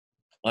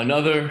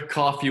Another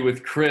coffee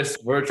with Chris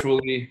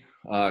virtually.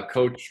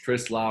 Coach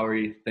Chris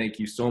Lowery, thank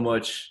you so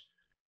much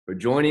for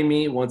joining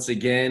me once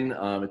again.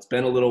 It's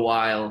been a little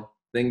while.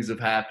 Things have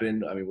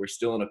happened. I mean, we're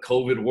still in a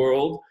COVID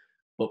world,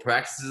 but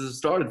practices have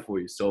started for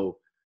you. So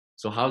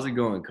how's it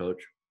going,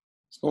 Coach?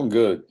 It's going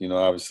good.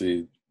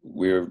 Obviously,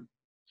 we're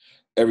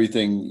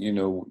everything,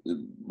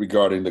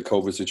 regarding the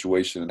COVID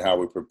situation and how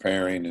we're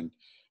preparing and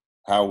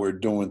how we're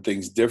doing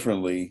things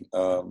differently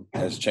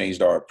has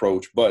changed our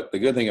approach. But the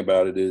good thing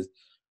about it is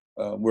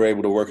we're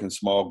able to work in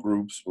small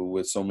groups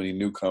with so many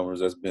newcomers.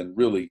 That's been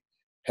really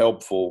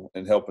helpful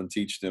in helping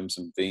teach them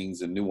some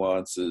things and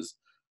nuances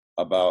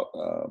about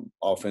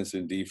offense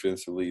and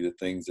defensively, the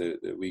things that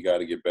we got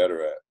to get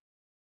better at.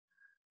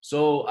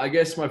 So I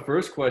guess my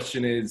first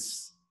question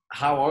is,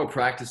 how are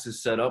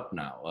practices set up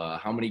now?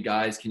 How many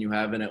guys can you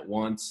have in at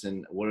once,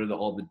 and what are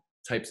all the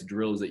types of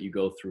drills that you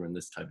go through in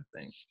this type of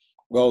thing?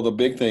 Well, the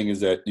big thing is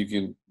that you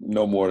can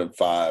no more than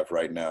five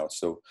right now.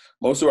 So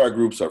most of our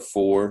groups are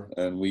four,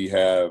 and we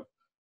have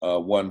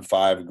one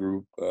five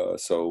group.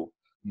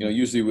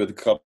 Usually with a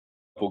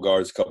couple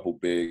guards, couple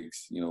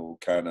bigs,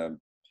 kind of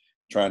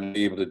trying to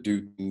be able to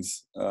do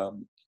things,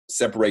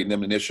 separating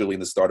them initially in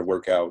the start of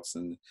workouts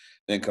and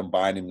then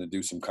combining them to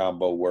do some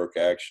combo work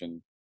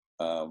action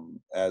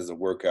as the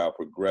workout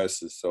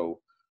progresses.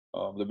 So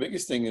the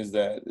biggest thing is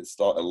that it's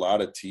a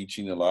lot of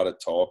teaching, a lot of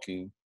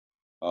talking,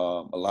 a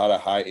lot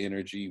of high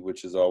energy,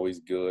 which is always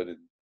good. And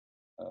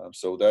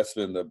so that's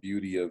been the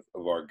beauty of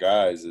our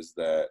guys, is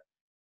that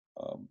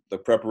the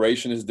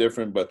preparation is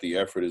different, but the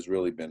effort has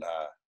really been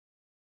high.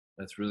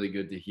 That's really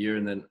good to hear.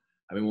 And then,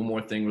 I mean, one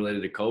more thing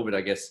related to COVID,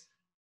 I guess,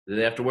 do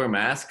they have to wear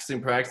masks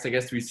in practice? I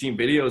guess we've seen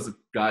videos of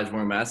guys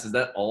wearing masks. Is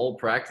that all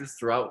practice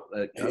throughout?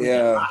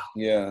 Yeah.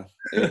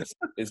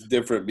 It's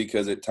different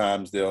because at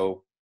times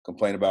they'll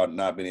complain about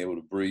not being able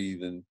to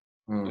breathe. And,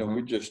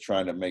 we're just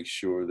trying to make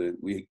sure that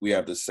we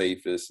have the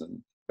safest and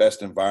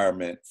best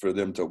environment for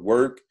them to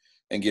work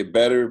and get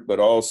better, but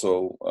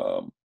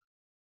also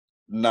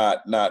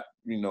not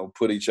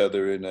put each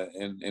other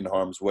in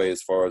harm's way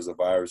as far as the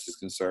virus is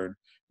concerned.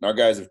 And our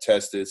guys have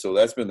tested, so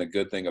that's been the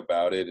good thing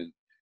about it. And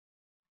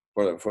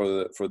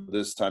for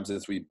this time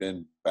since we've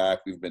been back,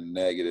 we've been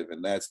negative,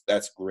 and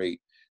that's great.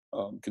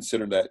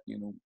 Consider that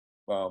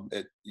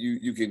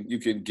you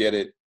can get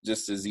it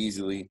just as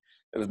easily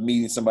as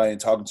meeting somebody and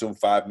talking to them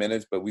 5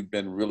 minutes, but we've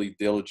been really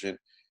diligent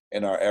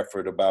in our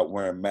effort about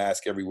wearing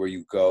masks everywhere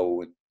you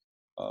go.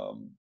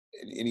 And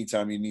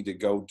anytime you need to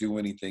go do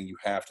anything, you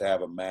have to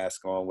have a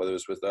mask on, whether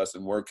it's with us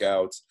in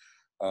workouts,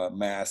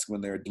 mask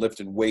when they're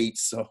lifting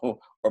weights, or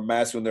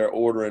mask when they're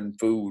ordering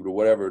food or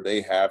whatever.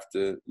 We have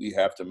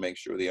to make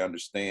sure they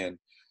understand,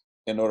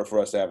 in order for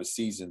us to have a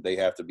season, they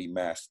have to be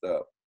masked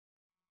up.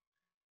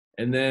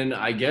 And then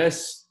I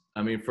guess,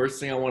 I mean, first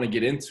thing I want to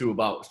get into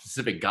about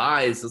specific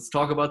guys, let's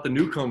talk about the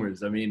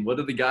newcomers. I mean, what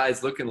are the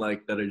guys looking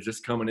like that are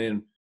just coming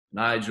in,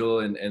 Nigel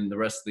and the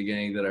rest of the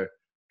gang that are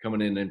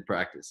coming in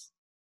practice?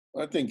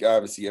 I think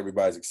obviously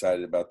everybody's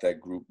excited about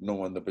that group,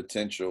 knowing the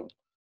potential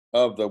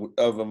of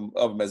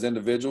them as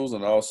individuals,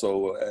 and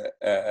also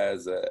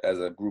as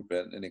a group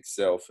in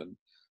itself. And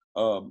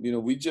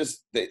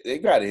they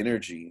got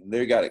energy and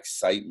they got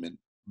excitement.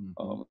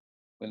 Mm-hmm.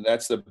 And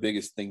that's the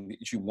biggest thing,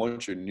 that you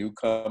want your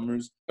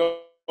newcomers. You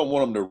don't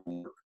want them to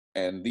work,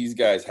 and these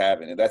guys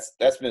haven't, and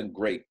that's been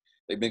great.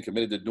 They've been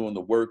committed to doing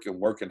the work and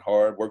working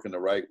hard, working the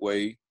right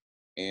way,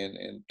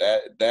 and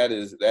that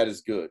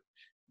is good,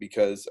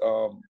 because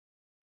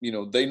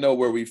they know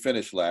where we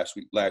finished last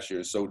year,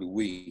 and so do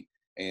we.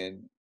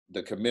 And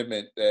the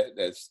commitment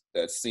that's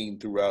seen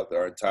throughout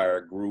our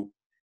entire group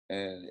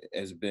and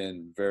has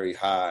been very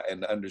high,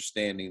 and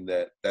understanding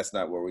that that's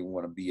not where we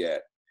want to be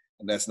at,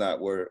 and that's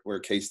not where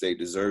K-State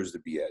deserves to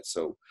be at.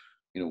 So,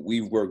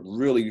 we've worked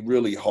really,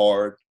 really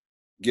hard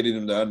getting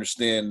them to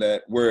understand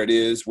that where it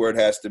is, where it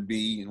has to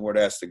be, and where it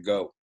has to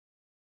go.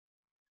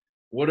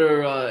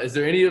 Is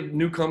there any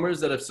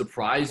newcomers that have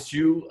surprised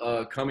you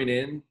coming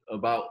in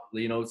about,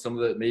 some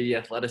of the maybe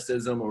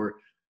athleticism or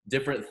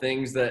different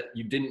things that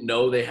you didn't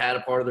know they had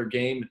a part of their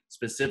game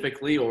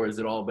specifically, or has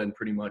it all been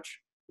pretty much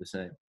the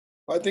same?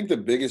 I think the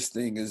biggest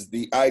thing is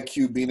the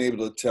IQ, being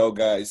able to tell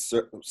guys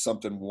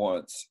something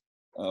once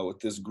with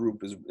this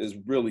group is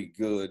really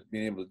good.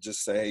 Being able to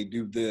just say, hey,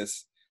 do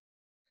this,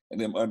 and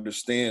them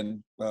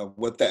understand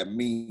what that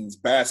means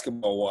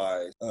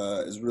basketball-wise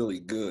is really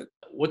good.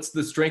 What's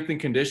the strength and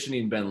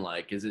conditioning been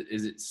like? Is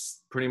it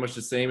pretty much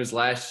the same as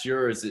last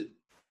year, or is it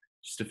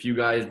just a few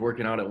guys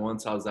working out at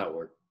once? How does that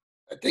work?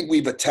 I think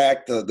we've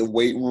attacked the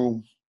weight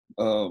room.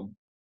 I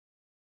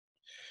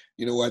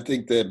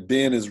think that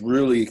Ben is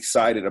really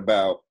excited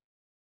about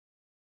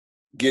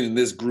getting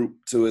this group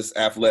to its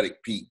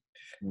athletic peak,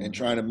 and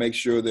trying to make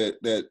sure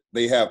that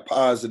they have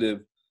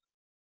positive,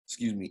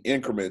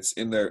 increments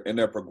in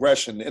their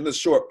progression in the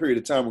short period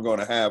of time we're going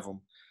to have them.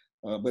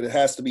 But it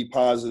has to be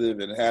positive,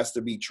 and it has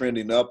to be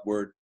trending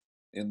upward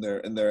in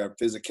their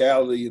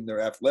physicality, in their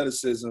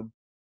athleticism,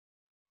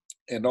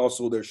 and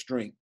also their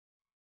strength.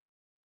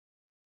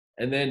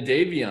 And then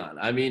Davion,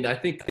 I mean, I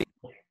think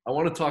I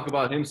want to talk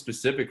about him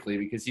specifically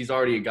because he's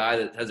already a guy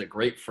that has a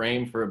great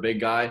frame for a big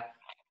guy.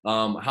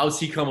 How's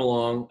he come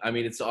along? I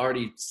mean, it's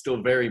already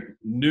still very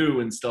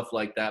new and stuff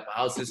like that, but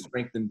how's his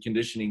strength and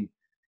conditioning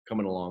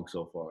coming along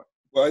so far?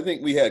 Well, I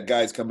think we had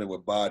guys come in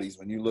with bodies.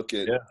 When you look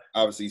at, Yeah.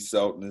 obviously,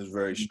 Selton is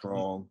very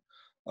strong.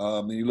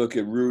 And you look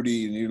at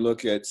Rudy, and you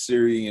look at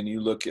Siri, and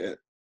you look at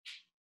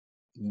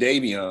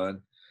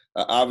Davion.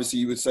 Obviously,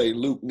 you would say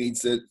Luke needs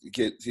to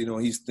get,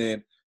 he's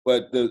thin.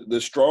 But the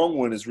strong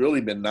one has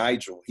really been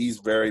Nigel. He's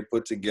very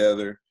put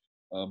together.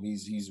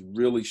 He's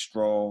really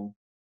strong.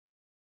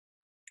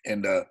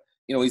 And,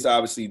 he's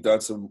obviously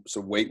done some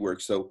weight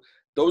work. So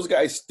those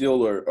guys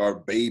still are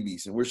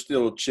babies, and we're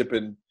still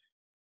chipping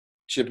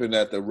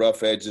at the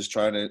rough edges,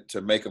 trying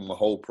to make them a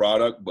whole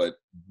product. But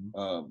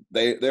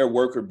they're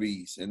worker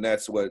bees, and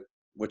that's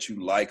what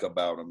you like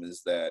about them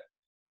is that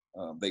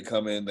they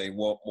come in, they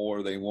want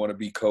more, they want to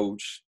be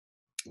coached,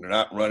 they're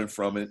not running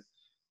from it,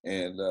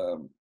 and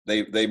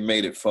they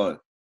made it fun.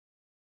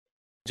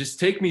 Just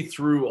take me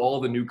through all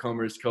the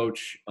newcomers,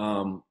 Coach,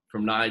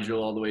 from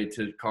Nigel all the way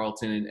to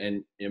Carlton,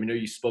 and I know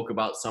you spoke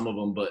about some of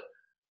them, but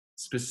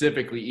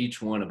specifically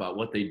each one about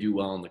what they do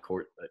well on the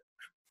court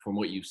from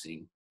what you've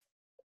seen.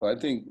 I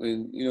think,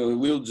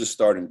 we'll just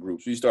start in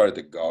groups. We started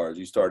the guards.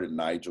 You started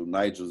Nigel.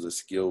 Nigel's a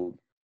skilled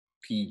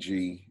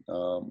PG.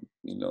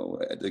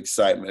 The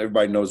excitement.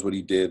 Everybody knows what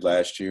he did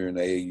last year in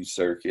the AAU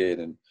circuit,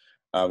 and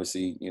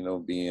obviously,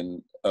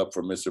 being up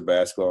for Mr.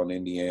 Basketball in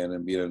Indiana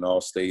and being an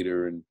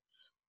All-Stater,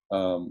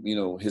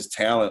 and his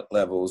talent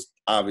levels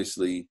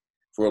obviously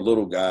for a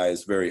little guy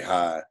is very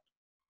high.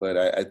 But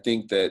I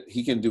think that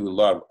he can do a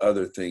lot of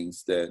other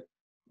things that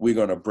we're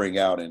going to bring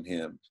out in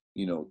him,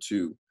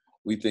 too.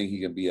 We think he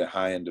can be a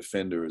high-end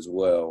defender as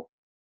well.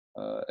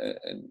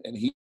 And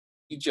he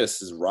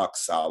just is rock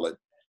solid.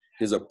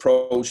 His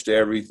approach to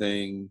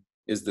everything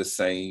is the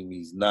same.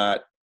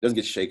 Doesn't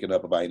get shaken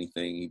up about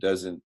anything.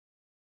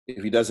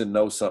 If he doesn't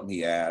know something,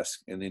 he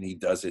asks, and then he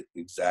does it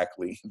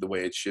exactly the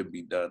way it should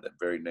be done that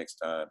very next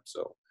time.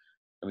 So,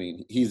 I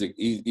mean, he's a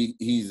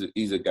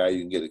guy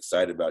you can get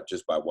excited about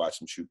just by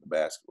watching him shoot the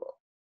basketball.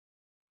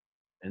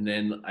 And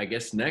then I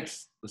guess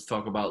next, let's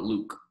talk about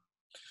Luke.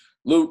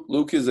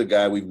 Luke is a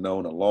guy we've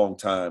known a long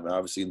time.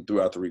 Obviously,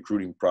 throughout the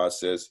recruiting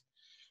process,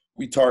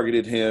 we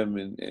targeted him,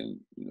 and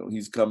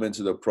he's come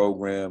into the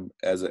program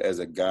as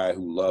a guy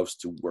who loves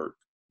to work.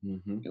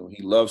 Mm-hmm.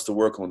 He loves to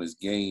work on his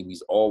game.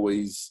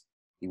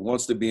 He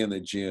wants to be in the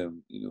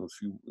gym.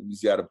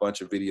 He's got a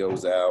bunch of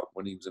videos out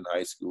when he was in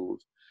high school.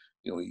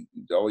 He's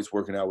always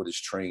working out with his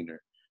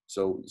trainer.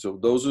 So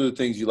those are the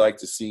things you like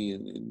to see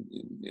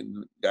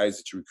in guys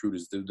that you recruit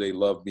is they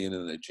love being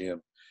in the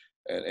gym.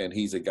 And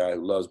he's a guy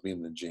who loves being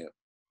in the gym.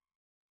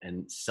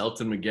 And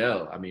Selton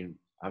Miguel, I mean,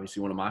 obviously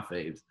one of my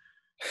faves.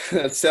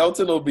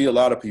 Selton will be a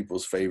lot of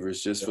people's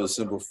favorites just for the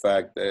simple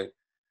fact that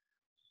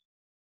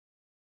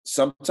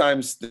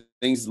sometimes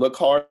things look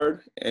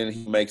hard and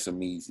he makes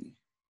them easy.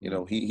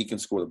 He can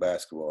score the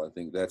basketball. I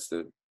think that's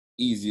the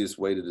easiest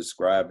way to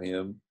describe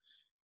him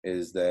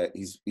is that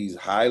he's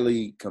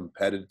highly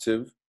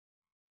competitive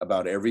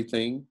about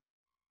everything,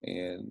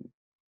 and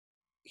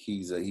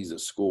he's a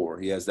scorer.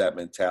 He has that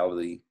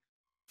mentality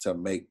to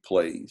make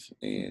plays.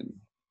 And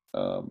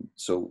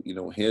so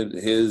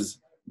his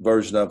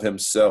version of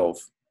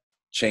himself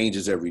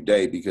changes every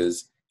day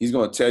because he's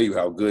going to tell you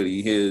how good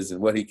he is and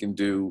what he can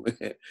do,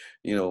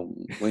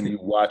 when you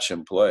watch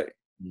him play.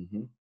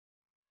 Mm-hmm.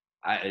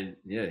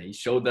 He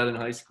showed that in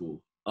high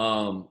school.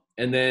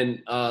 And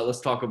then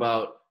let's talk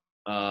about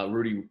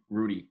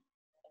Rudy.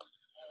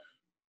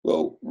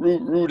 Well,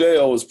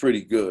 Rudale is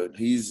pretty good.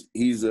 He's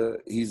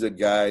a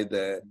guy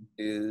that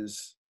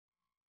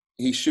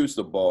he shoots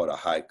the ball at a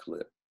high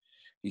clip.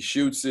 He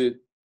shoots it.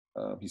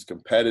 He's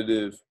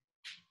competitive.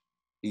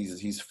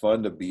 He's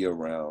fun to be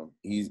around.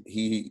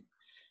 He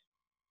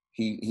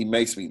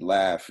makes me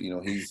laugh.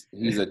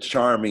 He's a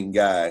charming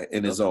guy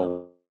in his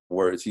own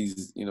words.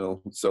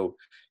 So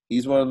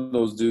he's one of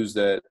those dudes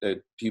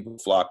that people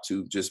flock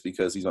to just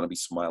because he's going to be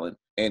smiling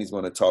and he's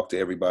going to talk to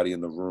everybody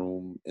in the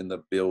room, in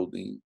the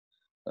building.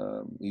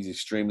 He's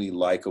extremely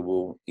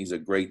likable. He's a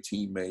great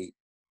teammate.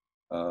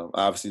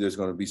 Obviously, there's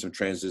going to be some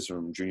transition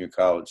from junior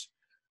college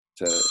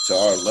to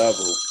our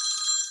level.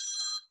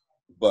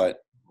 But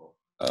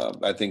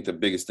I think the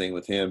biggest thing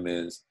with him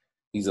is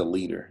he's a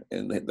leader.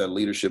 And the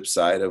leadership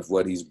side of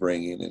what he's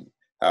bringing and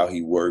how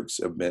he works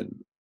have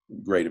been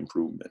great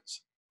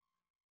improvements.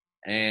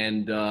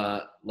 And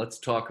let's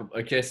talk –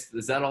 I guess,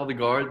 is that all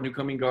the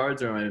newcoming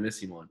guards, or am I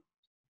missing one?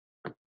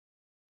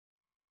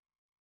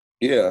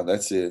 Yeah,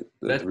 that's it.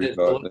 That's it.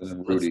 So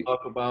let's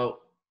talk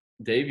about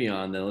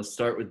Davion then. Let's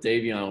start with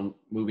Davion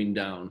moving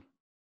down.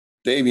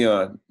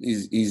 Davion,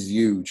 he's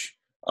huge.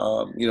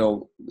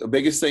 The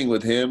biggest thing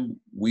with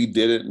him, we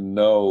didn't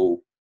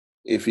know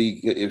if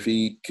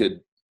he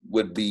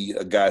would be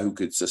a guy who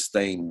could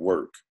sustain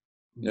work.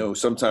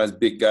 Sometimes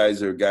big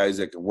guys are guys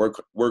that can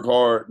work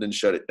hard, then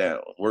shut it down.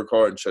 Work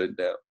hard and shut it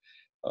down.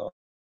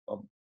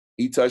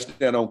 He touched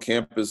down on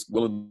campus,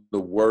 willing to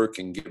work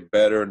and get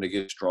better and to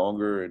get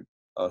stronger, and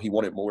he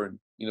wanted more.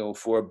 And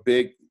for a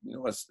big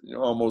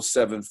almost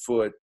 7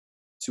 foot,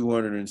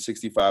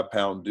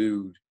 265-pound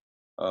dude.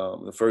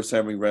 The first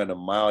time he ran a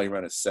mile, he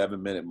ran a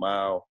 7-minute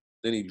mile.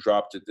 Then he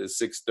dropped it to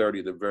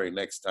 6:30 the very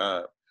next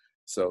time.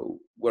 So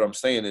what I'm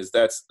saying is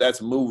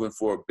that's moving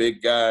for a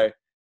big guy,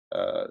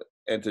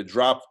 and to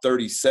drop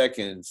 30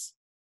 seconds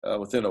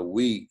within a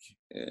week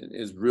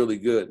is really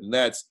good.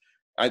 And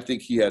I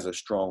think he has a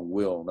strong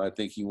will, and I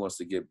think he wants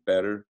to get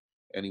better,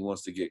 and he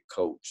wants to get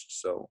coached.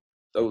 So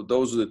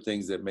those are the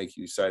things that make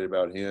you excited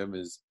about him,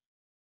 is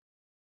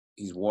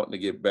he's wanting to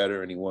get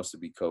better and he wants to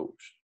be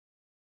coached.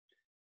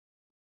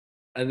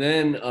 And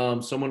then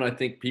someone I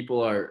think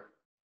people are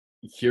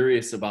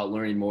curious about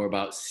learning more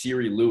about,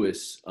 Siri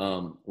Lewis.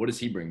 What does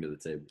he bring to the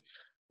table?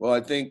 Well,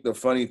 I think the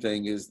funny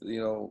thing is,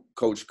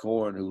 Coach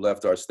Korn, who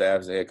left our staff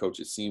as the head coach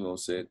at SEMO,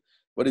 said,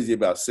 what is he,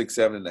 about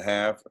 6'7" and a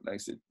half? And I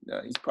said,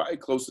 no, he's probably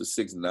close to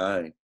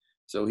 6'9".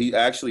 So he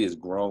actually has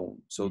grown.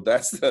 So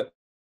that's the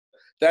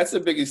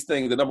biggest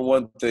thing. The number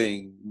one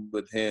thing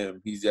with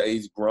him, he's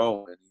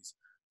grown, and he's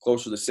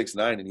closer to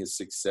 6'9" and he's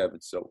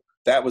 6'7". So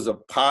that was a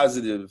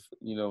positive,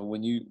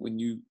 when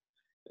you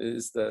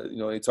is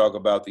they talk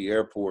about the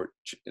airport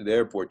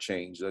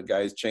change. The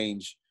guys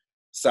change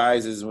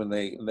sizes when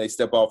they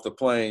step off the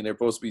plane. They're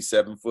supposed to be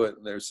 7 foot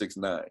and they're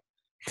 6'9".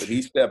 But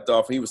he stepped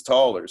off and he was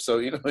taller. So,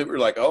 we were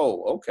like,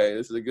 oh, okay,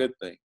 this is a good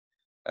thing.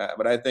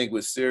 But I think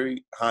with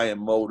Siri, high in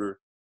motor,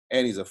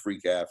 and he's a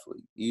freak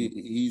athlete.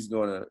 He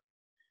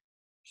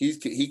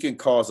can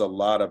cause a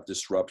lot of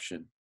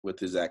disruption with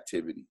his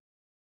activity.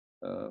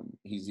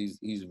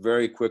 He's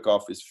very quick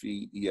off his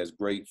feet. He has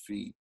great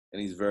feet,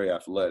 and he's very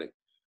athletic.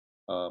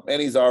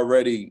 And he's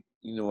already,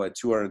 at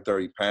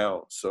 230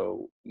 pounds.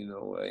 So,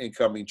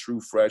 incoming true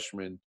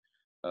freshman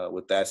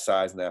with that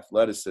size and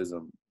athleticism,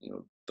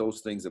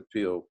 those things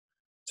appeal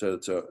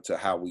to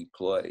how we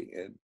play.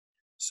 And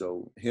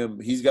so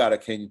he's got to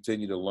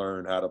continue to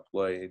learn how to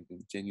play and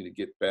continue to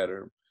get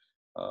better,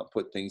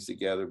 put things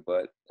together.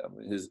 But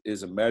his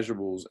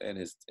immeasurables and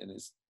his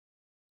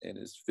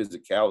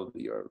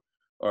physicality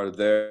are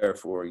there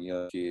for a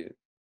young kid.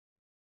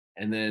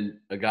 And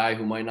then a guy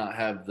who might not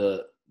have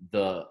the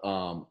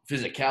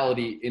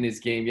physicality in his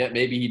game yet.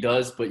 Maybe he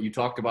does, but you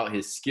talked about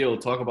his skill.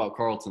 Talk about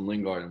Carlton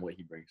Lingard and what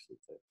he brings to the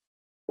table.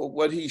 Well,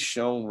 what he's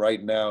shown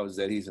right now is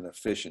that he's an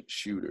efficient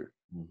shooter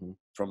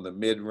from the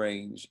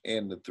mid-range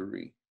and the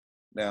three.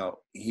 Now,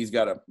 he's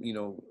got to,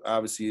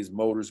 obviously his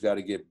motor's got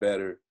to get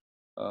better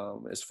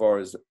as far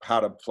as how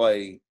to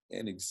play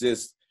and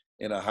exist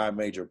in a high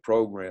major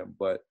program.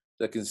 But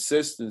the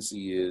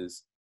consistency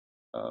is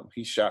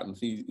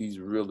he's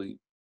really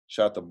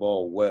shot the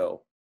ball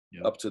well.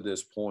 Yep. Up to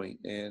this point.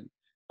 And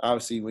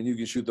obviously when you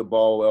can shoot the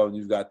ball well and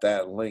you've got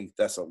that length,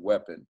 that's a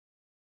weapon.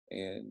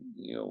 And,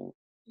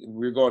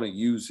 we're going to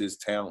use his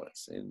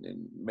talents and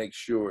make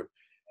sure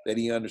that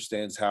he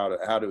understands how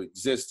to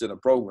exist in a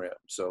program.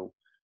 So,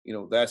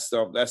 that's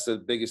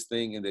the biggest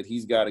thing, and that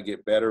he's got to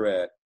get better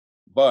at,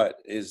 but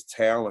his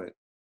talent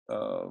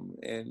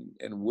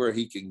and where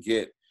he can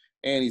get.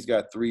 And he's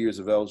got 3 years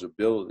of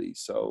eligibility.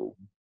 So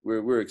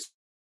we're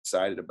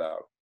excited about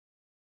it.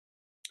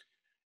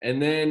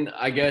 And then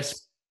I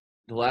guess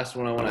the last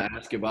one I want to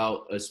ask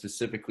about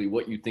specifically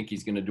what you think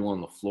he's going to do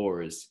on the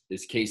floor is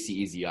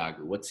Casey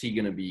Eziagu. What's he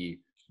going to be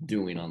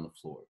doing on the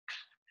floor?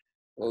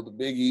 Well, the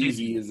Big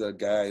Easy is a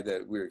guy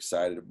that we're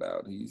excited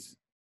about. He's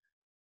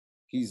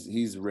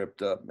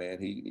ripped up, man.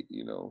 When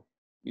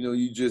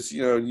you see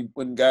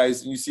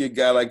a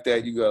guy like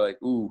that, you go like,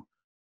 ooh,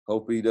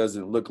 hope he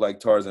doesn't look like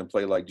Tarzan,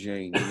 play like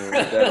Jane.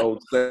 That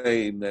old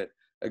saying that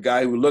a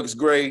guy who looks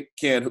great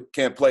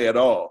can't play at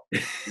all.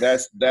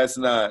 That's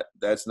not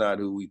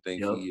who we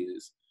think he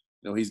is.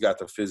 He's got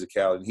the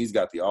physicality, and he's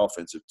got the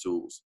offensive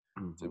tools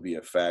to be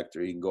a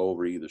factor. He can go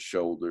over either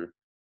shoulder.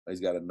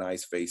 He's got a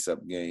nice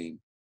face-up game.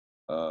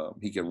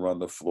 He can run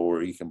the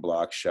floor. He can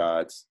block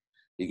shots.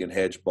 He can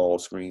hedge ball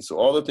screens. So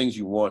all the things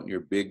you want in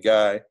your big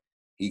guy,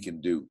 he can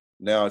do.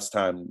 Now it's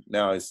time.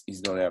 Now he's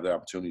going to have the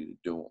opportunity to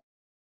do them.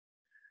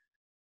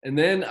 And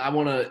then I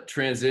want to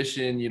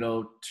transition,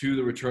 to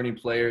the returning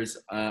players.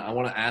 I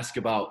want to ask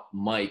about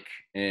Mike,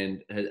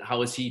 and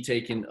how has he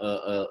taken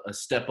a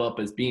step up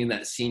as being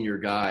that senior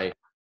guy,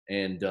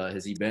 and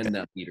has he been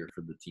that leader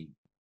for the team?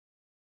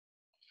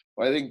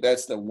 Well, I think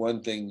that's the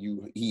one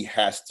thing he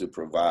has to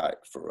provide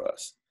for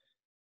us.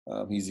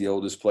 He's the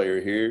oldest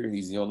player here.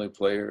 He's the only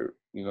player,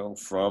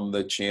 from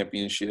the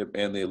championship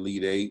and the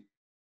Elite Eight.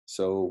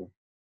 So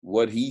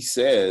what he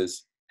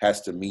says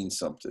has to mean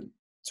something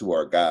to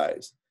our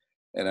guys.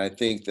 And I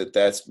think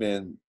that's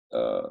been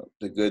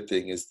the good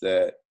thing, is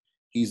that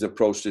he's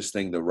approached this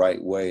thing the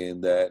right way,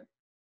 and that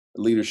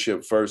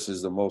leadership first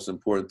is the most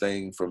important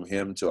thing from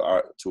him to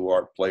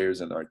our players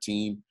and our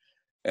team,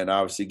 and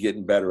obviously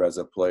getting better as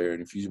a player.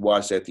 And if you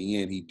watched at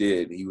the end, he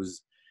did. He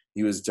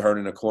was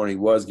turning a corner. He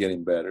was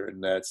getting better,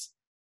 and that's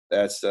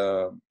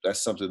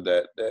something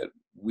that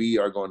we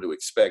are going to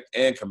expect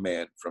and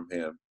command from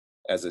him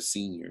as a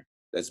senior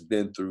that's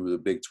been through the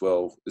Big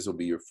 12. This will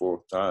be your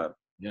fourth time.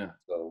 Yeah.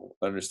 So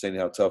understanding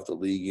how tough the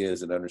league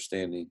is and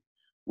understanding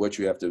what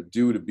you have to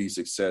do to be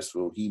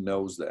successful, he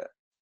knows that.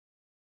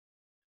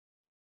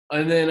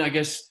 And then I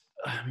guess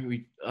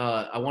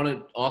I want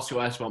to also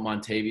ask about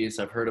Montavious.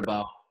 I've heard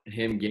about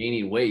him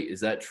gaining weight. Is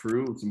that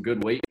true? Some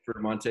good weight for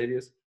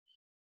Montavious?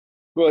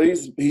 Well,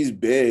 he's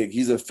big.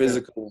 He's a Yeah.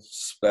 physical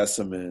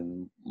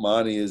specimen.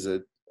 Monty is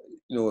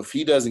if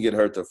he doesn't get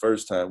hurt the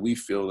first time, we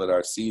feel that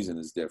our season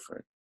is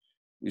different.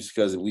 Just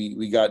because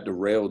we got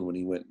derailed when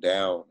he went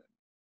down.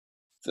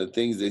 The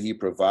things that he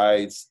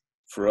provides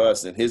for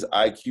us and his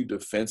IQ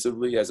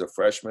defensively as a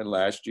freshman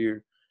last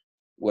year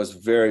was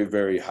very,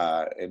 very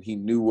high, and he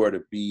knew where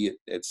to be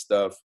at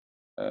stuff,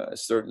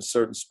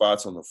 certain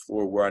spots on the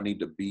floor where I need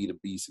to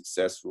be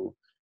successful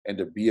and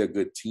to be a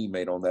good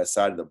teammate on that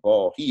side of the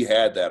ball. He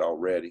had that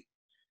already,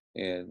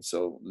 and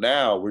so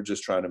now we're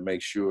just trying to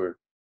make sure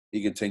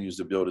he continues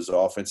to build his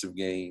offensive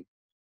game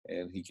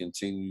and he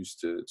continues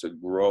to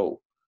grow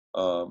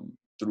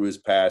through his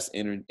past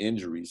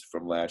injuries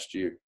from last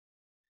year.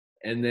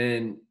 And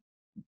then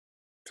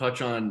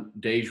touch on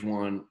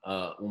Dejuan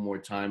one more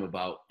time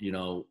about,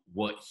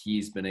 what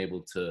he's been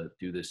able to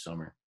do this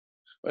summer.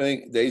 I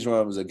think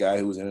Dejuan was a guy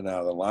who was in and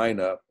out of the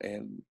lineup,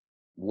 and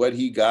what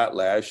he got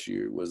last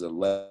year was a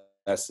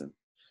lesson,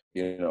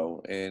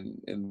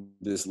 and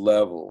this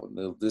level.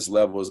 This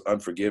level is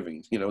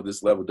unforgiving.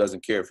 This level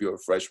doesn't care if you're a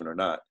freshman or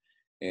not.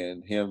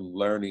 And him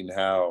learning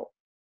how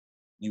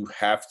you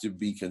have to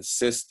be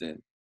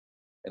consistent,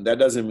 and that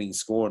doesn't mean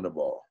scoring the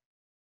ball.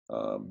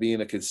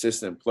 Being a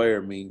consistent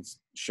player means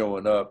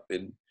showing up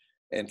and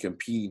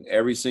competing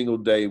every single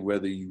day,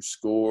 whether you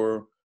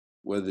score,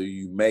 whether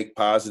you make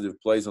positive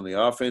plays on the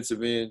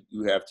offensive end,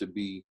 you have to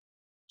be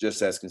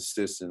just as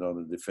consistent on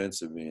the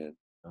defensive end.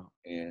 Oh.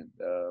 And,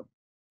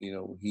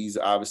 he's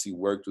obviously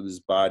worked with his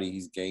body.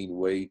 He's gained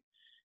weight.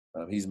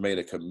 He's made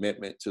a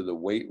commitment to the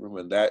weight room,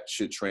 and that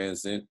should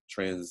transition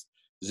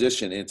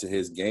into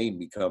his game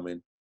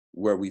becoming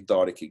where we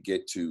thought it could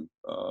get to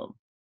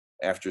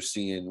after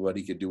seeing what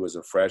he could do as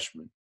a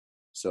freshman.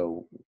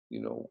 So,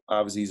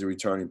 obviously he's a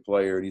returning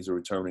player and he's a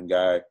returning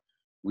guy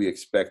we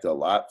expect a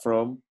lot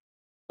from.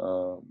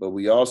 But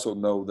we also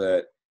know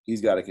that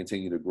he's got to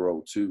continue to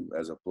grow too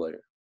as a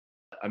player.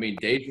 I mean,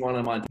 Dejuan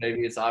and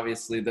Montavious,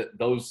 obviously,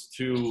 those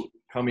two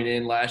coming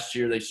in last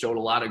year, they showed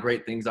a lot of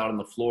great things out on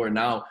the floor. And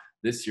now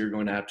this year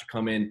going to have to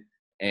come in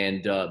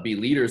and be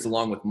leaders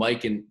along with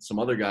Mike and some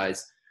other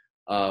guys.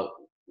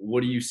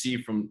 What do you see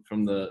from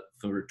the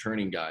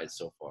returning guys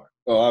so far?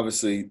 Well,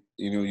 obviously,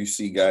 you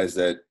see guys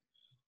that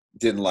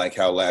didn't like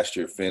how last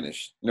year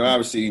finished.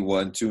 Obviously he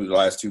won the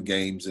last two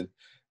games and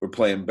we're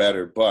playing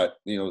better, but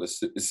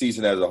the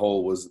season as a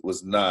whole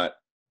was not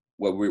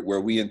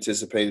where we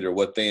anticipated or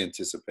what they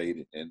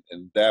anticipated, and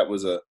that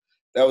was a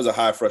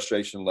high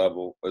frustration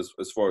level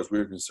as far as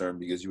we're concerned,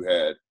 because you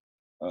had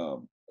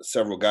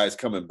several guys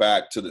coming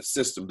back to the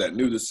system that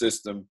knew the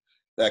system,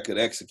 that could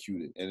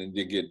execute it, and it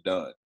didn't get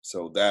done.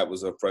 So that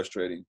was a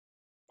frustrating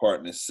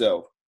part in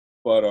itself.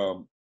 But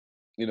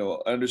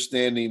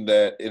understanding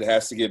that it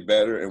has to get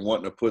better and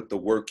wanting to put the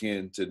work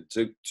in to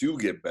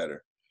get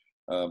better.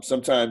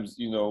 Sometimes,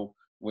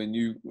 when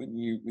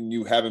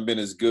you haven't been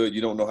as good,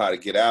 you don't know how to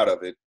get out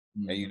of it,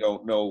 and you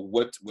don't know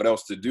what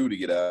else to do to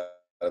get out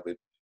of it.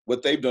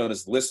 What they've done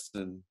is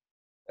listen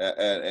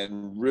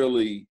and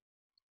really,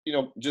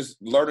 just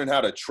learning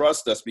how to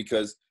trust us,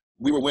 because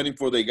we were winning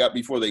before they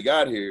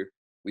got here.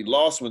 We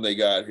lost when they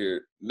got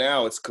here.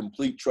 Now it's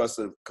complete trust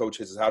of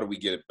coaches. How do we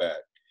get it back?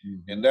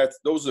 Mm-hmm. And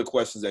those are the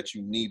questions that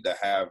you need to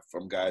have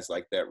from guys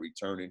like that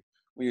returning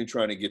when you're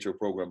trying to get your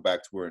program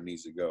back to where it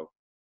needs to go.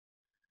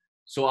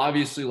 So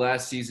obviously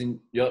last season,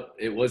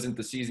 it wasn't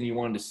the season you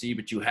wanted to see,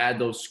 but you had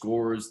those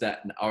scorers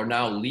that are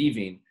now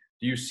leaving.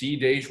 Do you see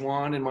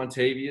Dejuan and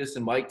Montavious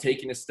and Mike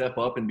taking a step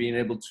up and being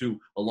able to,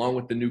 along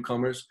with the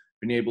newcomers,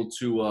 being able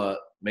to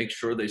make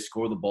sure they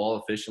score the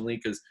ball efficiently?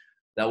 Because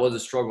that was a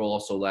struggle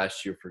also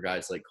last year for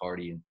guys like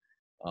Cardi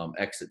and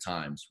X at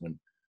times when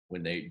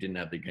they didn't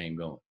have the game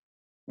going.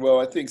 Well,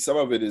 I think some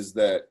of it is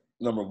that,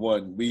 number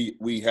one,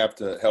 we have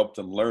to help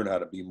them learn how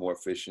to be more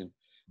efficient,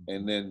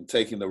 and then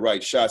taking the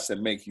right shots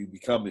that make you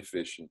become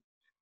efficient.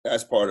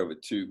 That's part of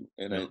it too.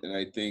 And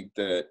I think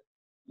that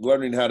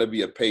learning how to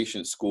be a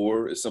patient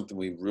scorer is something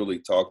we've really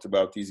talked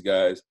about these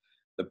guys.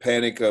 The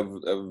panic of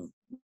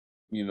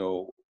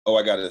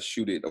I got to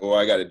shoot it, or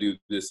I got to do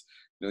this.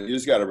 You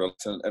just got to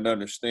relax and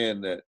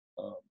understand that,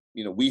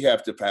 we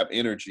have to have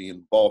energy, and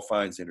the ball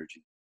finds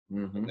energy.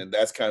 Mm-hmm. And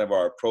that's kind of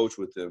our approach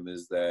with them,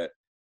 is that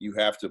you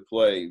have to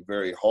play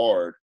very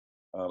hard.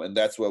 And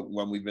that's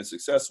when we've been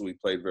successful, we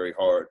played very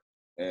hard.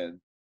 And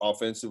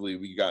offensively,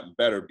 we've gotten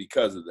better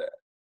because of that.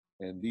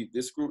 And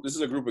this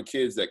is a group of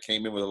kids that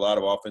came in with a lot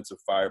of offensive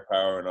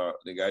firepower, and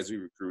the guys we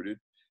recruited.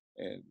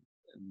 And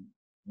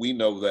we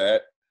know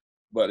that.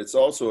 But it's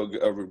also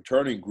a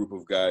returning group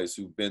of guys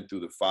who've been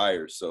through the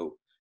fire. So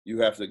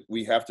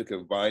we have to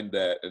combine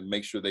that and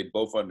make sure they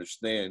both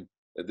understand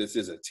that this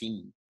is a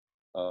team.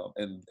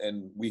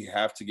 And we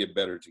have to get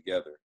better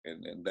together.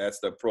 And that's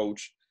the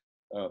approach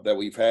that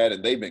we've had.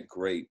 And they've been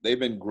great. They've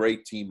been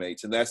great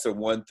teammates. And that's the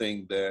one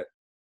thing that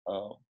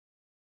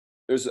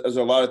there's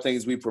a lot of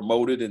things we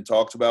promoted and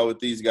talked about with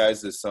these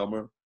guys this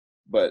summer.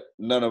 but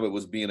none of it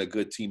was being a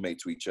good teammate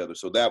to each other.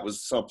 So that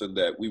was something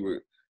that we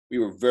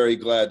were very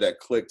glad that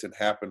clicked and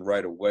happened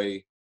right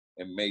away,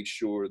 and made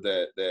sure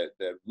that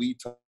we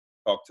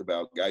talked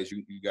about, guys,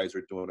 you guys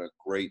are doing a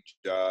great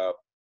job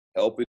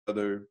helping each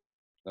other.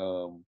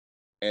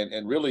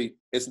 And really,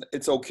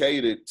 it's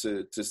okay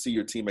to see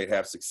your teammate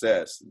have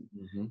success.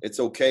 Mm-hmm. It's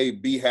okay,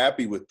 be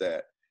happy with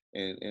that.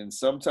 And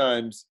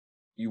sometimes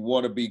you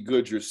want to be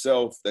good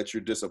yourself, that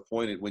you're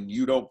disappointed when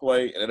you don't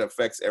play, and it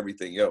affects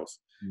everything else.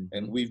 Mm-hmm.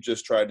 And we've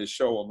just tried to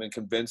show them and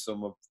convince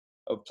them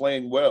of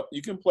playing well.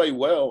 You can play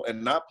well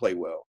and not play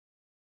well,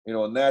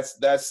 and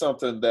that's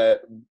something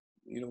that,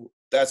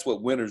 that's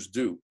what winners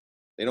do.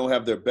 They don't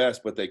have their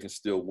best, but they can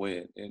still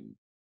win.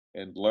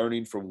 And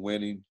learning from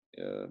winning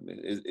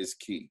is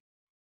key.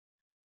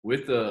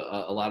 With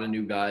a lot of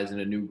new guys in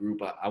a new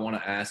group, I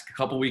want to ask, a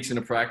couple weeks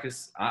into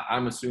practice,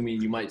 I'm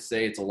assuming you might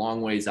say it's a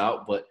long ways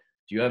out, but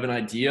do you have an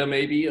idea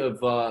maybe of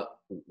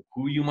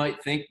who you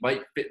might think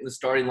might fit in the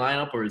starting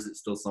lineup, or is it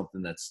still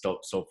something that's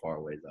so far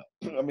away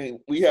out? I mean,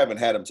 we haven't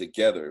had them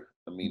together,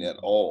 at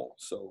all.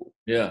 So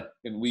yeah,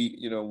 and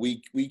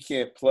we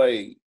can't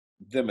play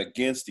them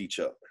against each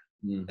other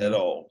at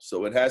all.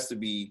 So it has to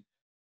be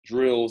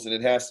drills, and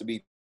it has to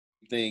be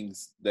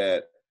things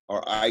that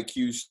are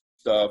IQ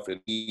stuff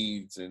and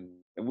needs, and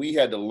we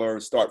had to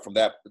start from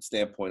that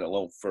standpoint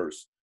alone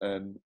first.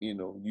 And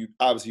you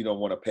obviously don't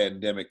want a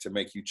pandemic to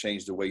make you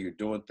change the way you're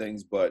doing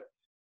things, but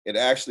it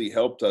actually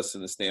helped us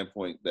in the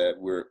standpoint that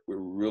we're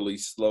really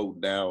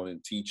slowed down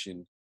in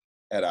teaching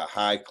at a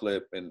high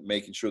clip and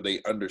making sure they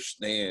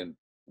understand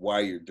why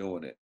you're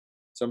doing it.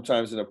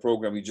 Sometimes in a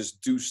program you just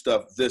do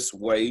stuff this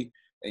way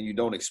and you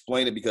don't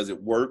explain it because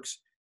it works.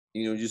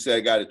 You just say,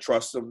 I got to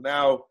trust them.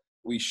 Now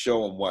we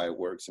show them why it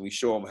works, and we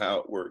show them how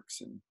it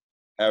works, and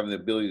having the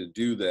ability to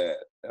do that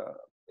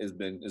has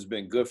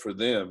been good for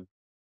them.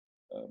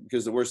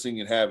 Because the worst thing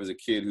you can have is a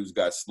kid who's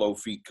got slow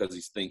feet because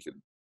he's thinking,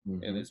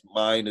 and his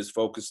mind is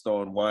focused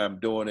on why I'm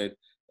doing it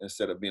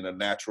instead of being a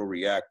natural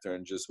reactor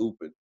and just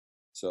hooping.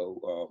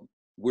 So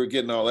we're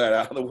getting all that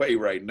out of the way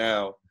right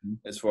now,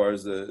 as far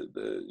as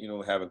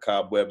the having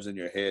cobwebs in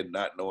your head,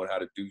 not knowing how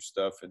to do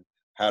stuff and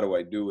how do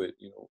I do it.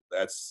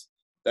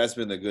 That's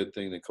been the good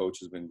thing. The coach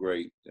has been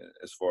great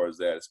as far as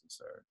that is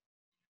concerned.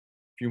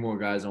 Few more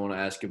guys I want to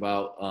ask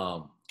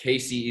about.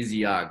 Casey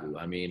Iziagu.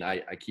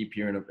 I keep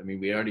hearing him.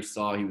 We already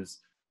saw he was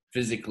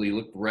physically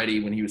looked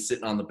ready when he was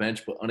sitting on the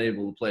bench, but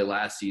unable to play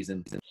last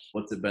season.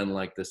 What's it been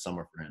like this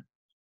summer for him?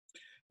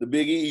 The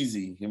Big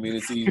Easy.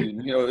 It's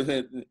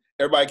easy.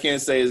 Everybody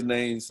can't say his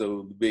name,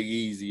 so the Big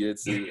Easy.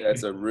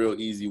 That's a real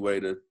easy way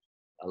to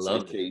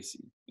say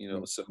Casey.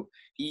 So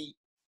he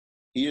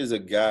is a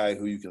guy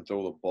who you can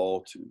throw the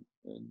ball to,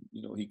 and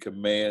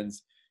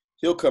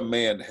he'll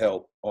command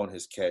help on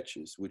his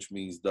catches, which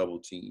means double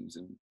teams.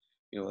 And,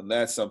 and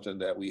that's something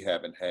that we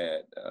haven't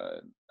had,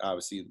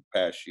 obviously, in the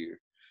past year.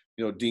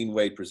 Dean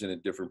Wade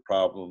presented different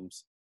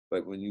problems,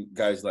 but when you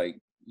guys like,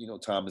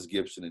 Thomas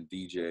Gibson and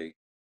DJ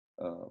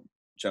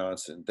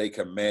Johnson, they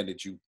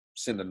commanded you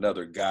send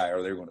another guy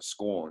or they're going to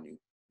score on you.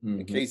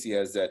 And Casey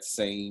has that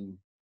same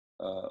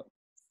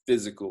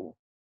physicalness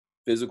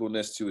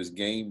to his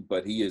game,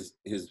 but his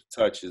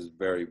touch is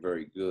very,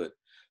 very good.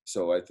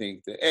 So I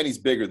think and he's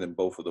bigger than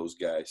both of those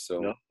guys.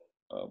 So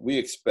we're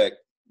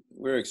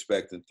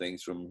expecting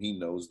things from him. He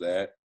knows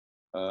that,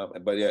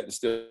 but yet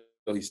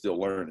he's still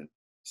learning.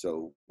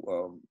 So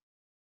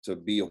to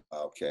be a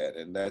Wildcat,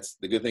 and that's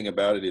the good thing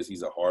about it, is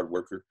he's a hard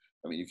worker.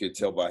 You can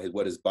tell by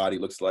what his body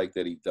looks like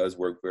that he does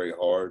work very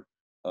hard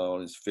on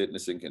his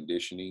fitness and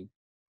conditioning.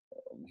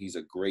 He's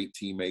a great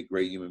teammate,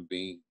 great human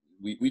being.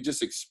 We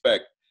just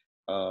expect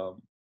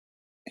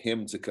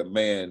him to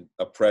command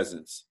a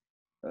presence.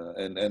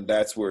 And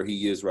that's where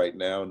he is right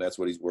now, and that's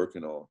what he's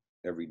working on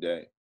every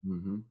day.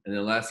 And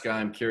the last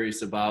guy I'm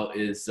curious about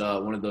is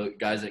one of the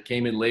guys that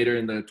came in later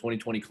in the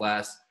 2020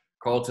 class,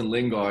 Carlton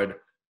Lingard.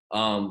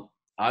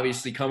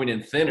 Obviously coming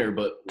in thinner,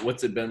 but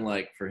what's it been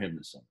like for him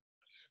this summer?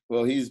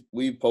 Well,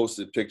 we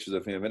posted pictures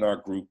of him in our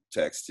group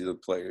text to the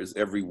players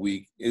every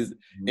week.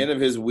 End of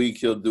his week,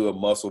 he'll do a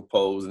muscle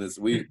pose, and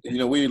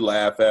we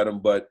laugh at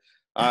him, but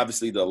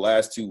obviously the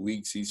last 2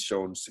 weeks he's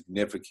shown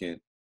significant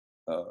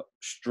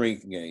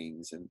strength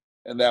gains,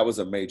 and that was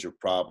a major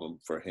problem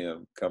for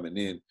him coming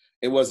in.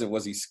 It wasn't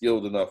was he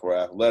skilled enough or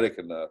athletic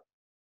enough.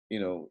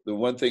 The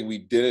one thing we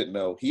didn't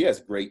know, he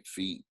has great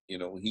feet.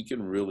 He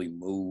can really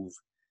move.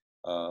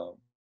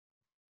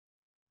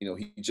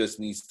 He just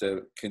needs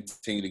to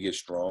continue to get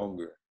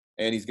stronger,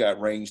 and he's got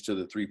range to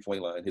the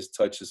 3-point line. His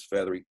touch is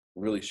feathery,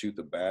 really shoot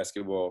the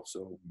basketball.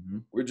 So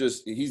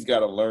he's got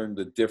to learn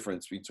the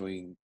difference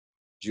between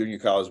junior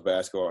college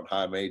basketball and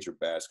high major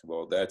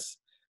basketball.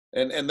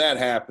 And that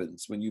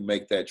happens when you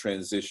make that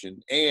transition.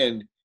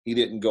 And he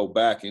didn't go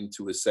back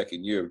into his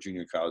second year of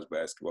junior college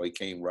basketball. He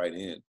came right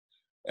in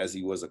as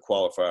he was a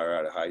qualifier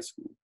out of high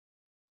school.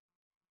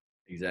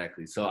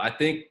 Exactly. So I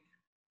think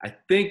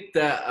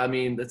that,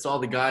 that's all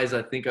the guys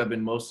I think I've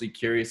been mostly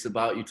curious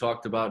about. You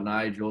talked about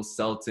Nigel,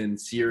 Selton,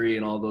 Siri,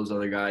 and all those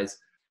other guys.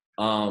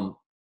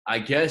 I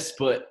guess,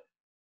 but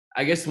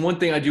I guess one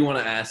thing I do want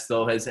to ask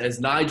though, has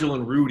Nigel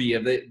and Rudy,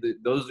 have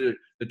those are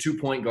the 2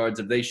 point guards,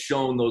 have they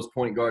shown those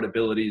point guard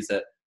abilities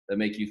that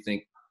make you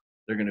think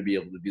they're going to be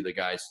able to be the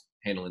guys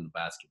handling the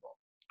basketball?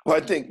 Well, I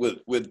think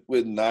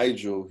with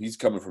Nigel, he's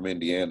coming from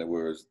Indiana,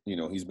 whereas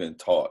he's been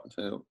taught.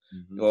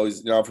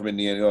 Mm-hmm. I'm from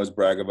Indiana. You always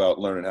brag about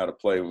learning how to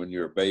play when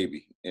you're a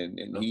baby, and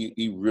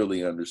he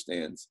really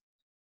understands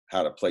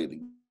how to play the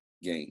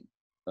game,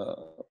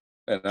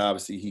 and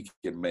obviously he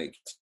can make.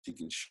 He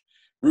can.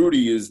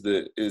 Rudy is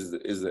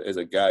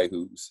a guy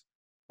who's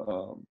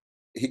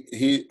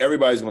he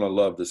everybody's going to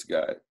love this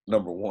guy.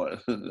 Number one,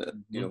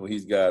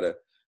 he's got a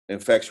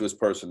infectious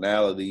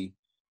personality.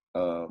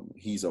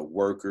 He's a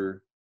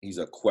worker.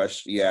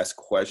 He asks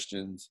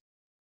questions.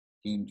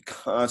 He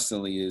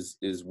constantly is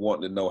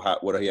wanting to know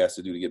what he has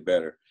to do to get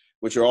better,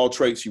 which are all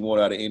traits you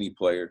want out of any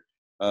player.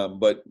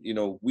 But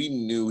we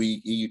knew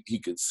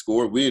he could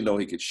score. We didn't know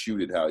he could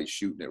shoot it how he's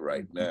shooting it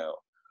right now.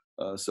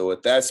 So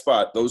at that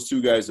spot, those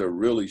two guys are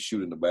really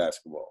shooting the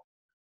basketball,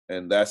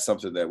 and that's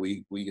something that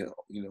we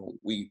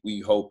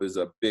hope is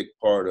a big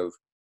part of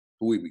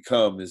who we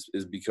become is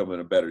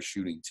becoming a better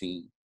shooting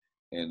team,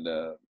 and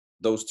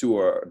those two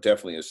are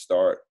definitely a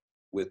start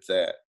with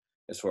that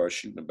as far as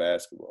shooting the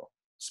basketball.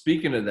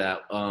 Speaking of that,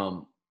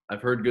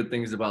 I've heard good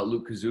things about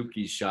Luke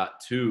Kazuki's shot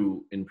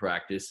too in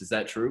practice. Is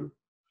that true?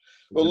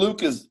 Well,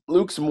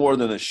 Luke's more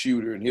than a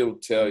shooter, and he'll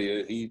tell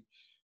you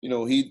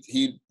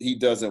he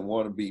doesn't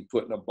want to be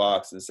put in a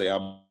box and say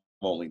I'm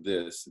only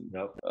this. And,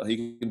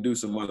 he can do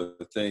some other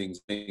things.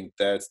 I think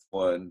that's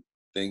one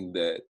thing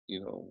that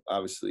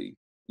obviously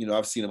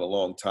I've seen him a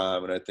long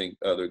time, and I think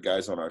other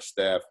guys on our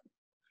staff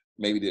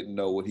maybe didn't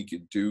know what he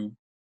could do.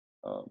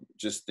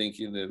 Just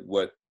thinking that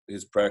what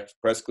his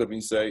press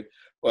clippings say.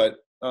 But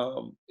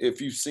if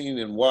you've seen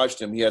and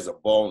watched him, he has a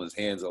ball in his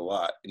hands a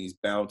lot, and he's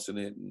bouncing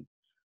it, and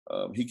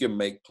he can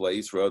make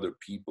plays for other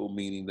people,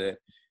 meaning that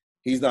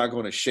he's not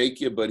going to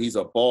shake you, but he's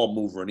a ball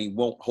mover, and he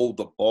won't hold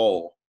the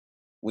ball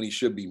when he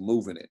should be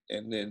moving it.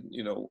 And then,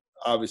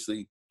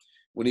 obviously,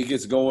 when he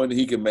gets going,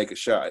 he can make a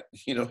shot.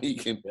 He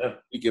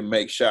can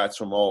make shots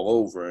from all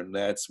over, and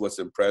that's what's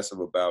impressive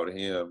about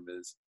him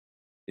is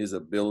his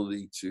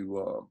ability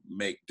to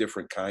make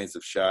different kinds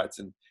of shots.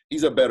 And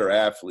he's a better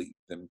athlete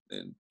than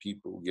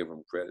people give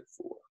him credit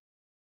for.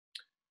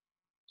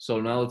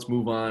 So now let's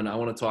move on. I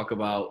want to talk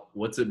about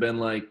what's it been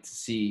like to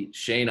see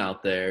Shane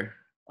out there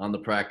on the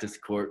practice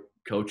court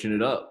coaching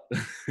it up.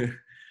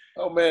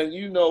 Oh man,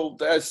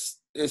 it's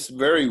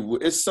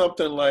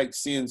something like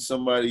seeing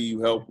somebody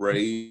you help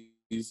raise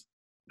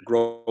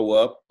grow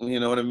up,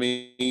 you know what I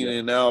mean? Yeah.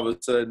 And now all of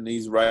a sudden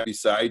he's right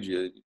beside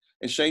you.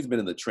 And Shane's been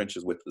in the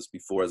trenches with us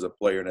before as a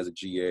player and as a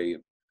GA,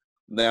 and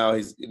now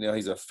he's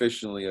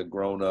officially a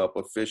grown up,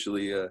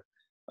 officially a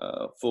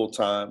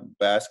full-time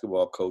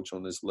basketball coach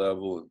on this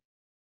level.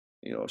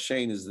 And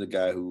Shane is the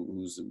guy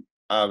who's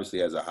obviously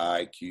has a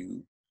high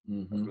IQ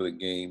for the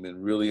game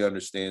and really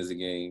understands the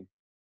game.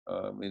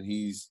 And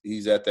he's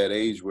at that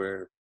age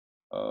where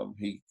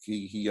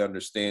he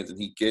understands and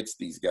he gets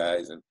these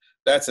guys, and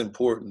that's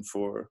important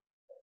for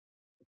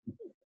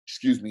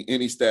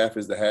any staff,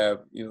 is to have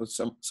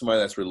somebody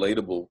that's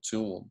relatable to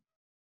them,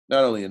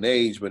 not only in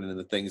age but in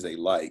the things they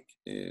like.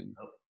 And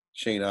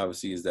Shane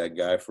obviously is that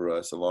guy for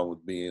us, along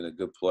with being a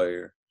good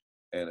player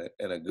and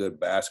a good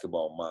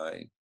basketball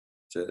mind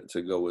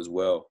to go as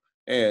well.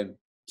 And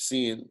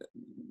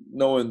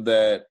knowing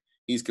that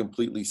he's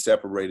completely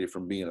separated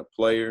from being a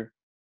player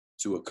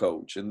to a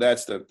coach, and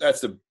that's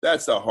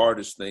the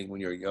hardest thing when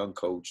you're a young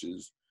coach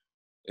is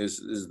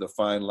the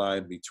fine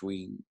line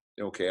between,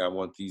 okay, I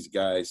want these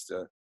guys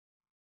to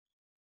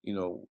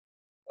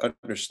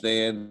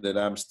understand that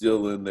I'm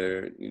still in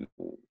there,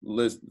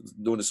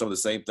 doing some of the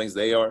same things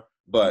they are,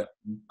 but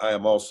I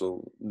am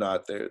also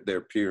not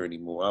their peer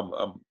anymore.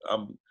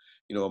 I'm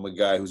a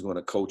guy who's going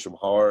to coach them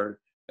hard,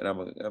 and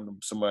I'm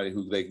somebody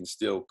who they can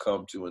still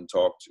come to and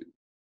talk to.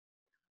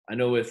 I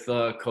know with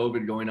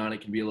COVID going on,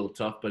 it can be a little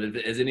tough, but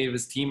has any of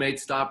his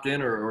teammates stopped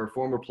in or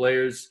former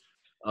players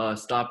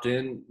stopped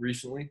in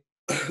recently?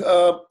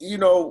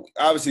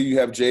 Obviously you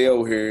have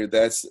J.O. here.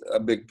 That's a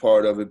big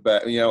part of it.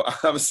 But,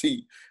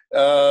 obviously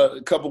a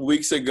couple of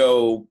weeks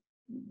ago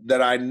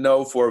that I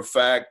know for a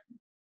fact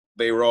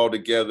they were all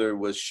together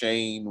was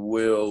Shane,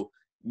 Will,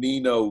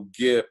 Nino,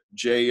 Gip,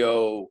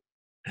 J.O.,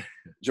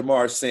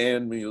 Jamar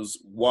Samuels,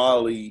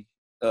 Wally,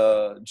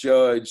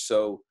 Judge.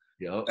 So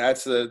yep.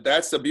 That's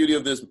the beauty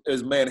of this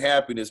is man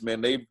happiness,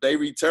 man. They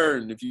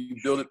return. If you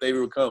build it, they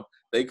will come.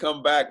 They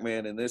come back,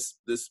 man, and this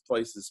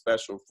place is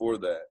special for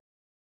that.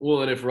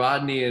 Well, and if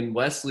Rodney and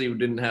Wesley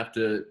didn't have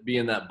to be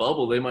in that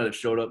bubble, they might have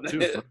showed up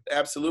too.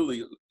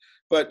 Absolutely.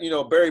 But,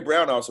 Barry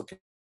Brown also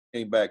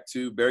came back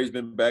too. Barry's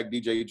been back,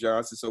 DJ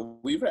Johnson. So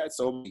we've had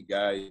so many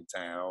guys in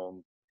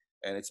town,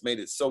 and it's made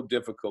it so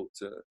difficult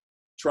to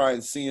try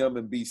and see them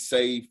and be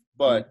safe.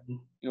 But,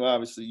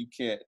 obviously you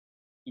can't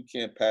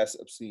pass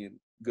up seeing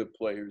good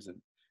players,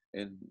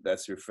 and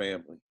that's your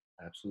family.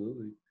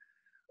 Absolutely.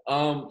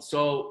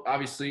 So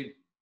obviously,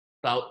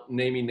 without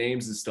naming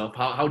names and stuff,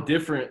 how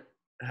different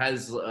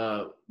has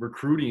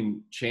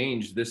recruiting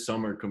changed this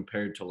summer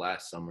compared to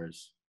last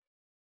summer's?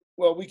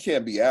 Well, we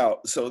can't be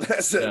out, so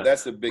Yeah.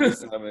 that's the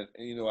biggest time.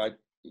 And I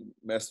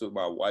messed with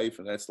my wife,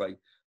 and that's like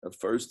the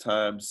first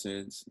time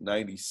since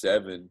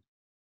 '97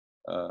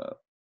 uh,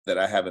 that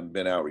I haven't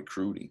been out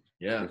recruiting.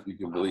 Yeah. If you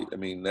can believe, I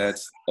mean,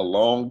 that's a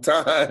long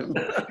time.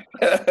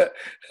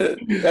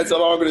 That's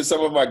longer than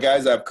some of my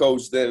guys I've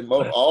coached. That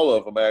all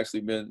of them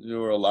actually been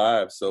are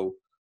alive. So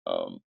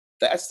um,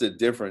 that's the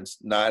difference.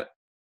 Not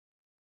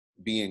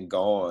being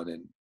gone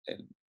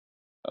and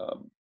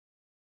um,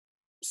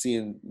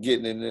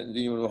 getting in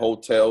the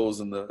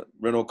hotels and the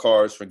rental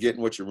cars,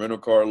 forgetting what your rental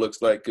car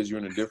looks like because you're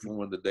in a different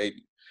one the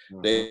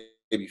day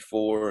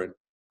before,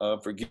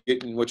 and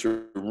forgetting what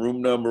your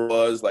room number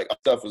was. Like,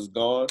 stuff is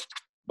gone.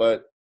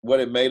 But what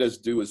it made us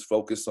do is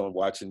focus on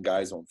watching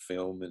guys on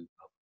film and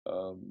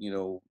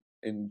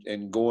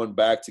and going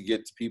back to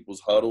get to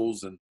people's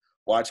huddles and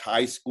watch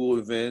high school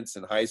events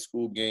and high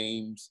school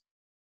games.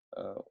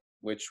 Uh,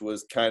 which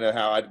was kind of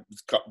how I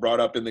was brought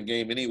up in the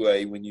game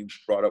anyway. When you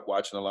brought up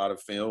watching a lot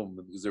of film,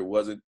 because there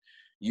wasn't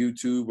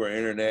YouTube or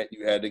internet,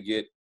 you had to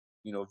get,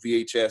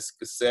 VHS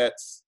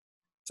cassettes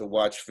to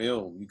watch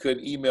film. You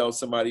couldn't email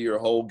somebody your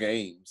whole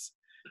games.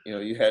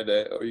 You had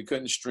to, or you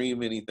couldn't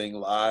stream anything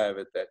live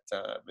at that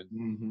time.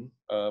 And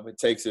it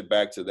takes it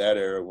back to that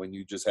era when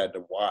you just had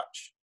to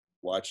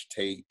watch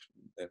tape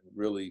and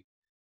really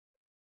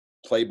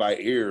play by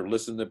ear,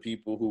 listen to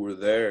people who were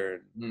there,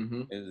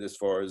 and as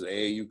far as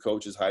AAU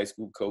coaches, high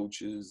school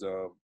coaches,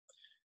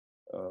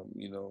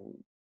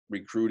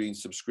 recruiting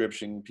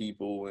subscription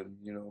people, and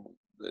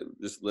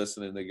just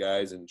listening to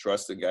guys and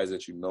trusting guys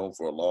that you've known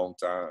for a long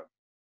time.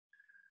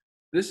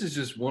 This is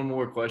just one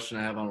more question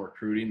I have on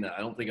recruiting that I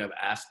don't think I've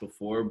asked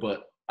before,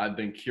 but I've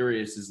been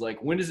curious is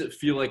like, when does it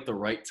feel like the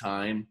right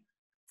time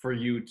for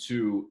you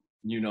to,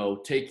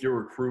 take your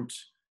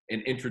recruits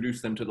and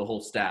introduce them to the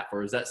whole staff?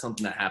 Or is that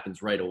something that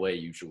happens right away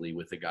usually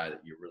with a guy that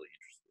you're really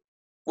interested in?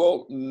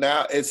 Well,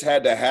 now it's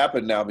had to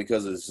happen now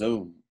because of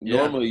Zoom. Yeah.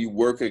 Normally you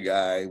work a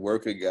guy,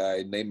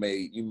 and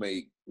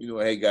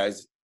hey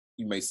guys,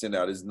 you may send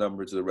out his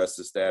number to the rest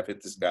of the staff,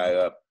 hit this guy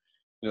up,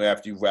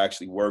 after you've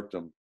actually worked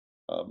him.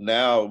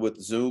 Now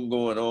with Zoom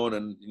going on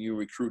and you're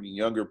recruiting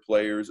younger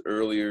players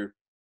earlier,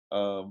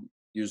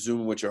 you're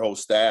Zooming with your whole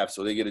staff,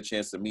 so they get a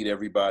chance to meet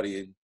everybody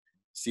and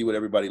see what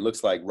everybody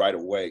looks like right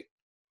away.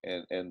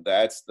 And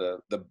that's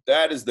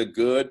that is the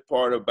good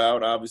part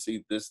about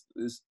obviously this,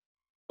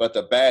 but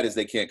the bad is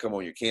they can't come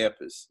on your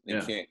campus.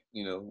 They can't,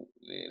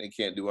 they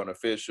can't do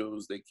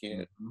unofficials. They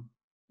can't.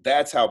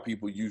 That's how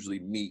people usually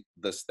meet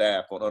the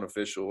staff on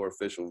unofficial or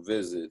official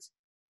visits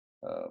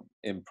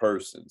in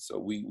person. So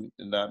we've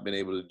not been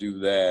able to do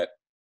that.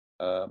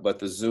 But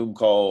the Zoom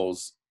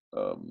calls,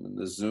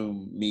 the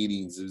Zoom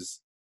meetings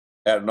is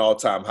at an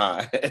all-time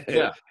high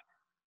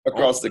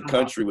across the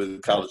country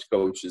with college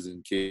coaches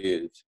and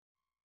kids.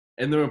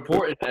 And they're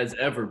important as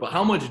ever, but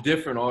how much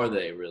different are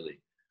they really?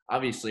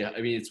 Obviously,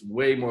 I mean, it's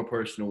way more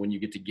personal when you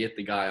get to get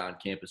the guy on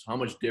campus. How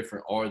much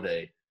different are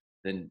they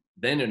than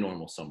a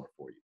normal summer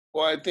for you?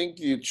 Well, I think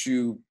you're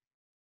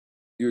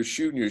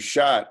shooting your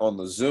shot on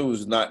the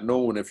Zooms, not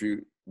knowing if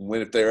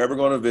they're ever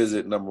going to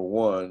visit, number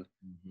one,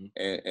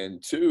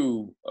 and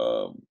two,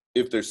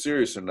 if they're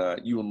serious or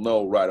not. You will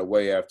know right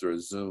away after a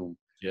Zoom,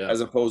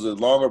 as opposed to a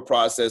longer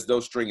process.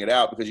 They'll string it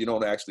out because you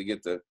don't actually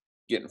get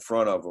in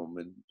front of them,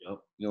 and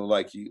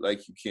like you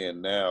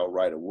can now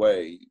right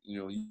away.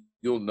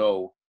 You'll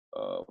know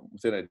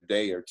within a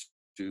day or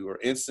two or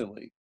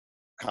instantly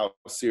how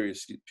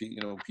serious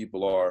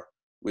people are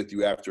with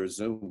you after a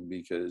Zoom,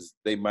 because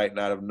they might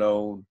not have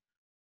known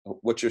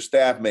what your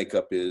staff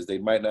makeup is. They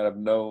might not have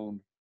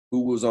known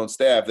who was on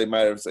staff. They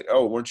might have said,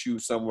 "Oh, weren't you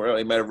somewhere else?"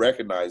 They might have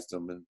recognized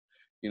them,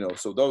 and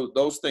so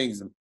those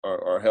things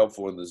are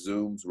helpful in the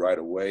Zooms right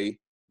away.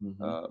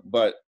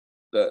 But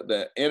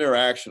the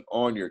interaction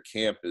on your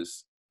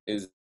campus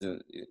is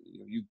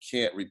you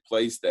can't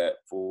replace that,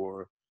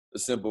 for the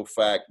simple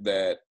fact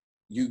that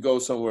you go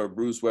somewhere,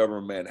 Bruce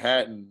Weber,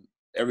 Manhattan,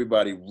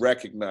 everybody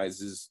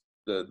recognizes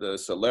the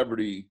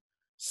celebrity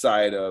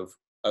side of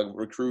a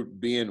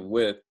recruit being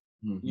with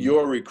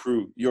your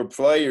recruit, your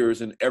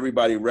players, and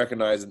everybody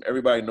recognize them,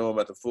 everybody know them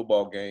at the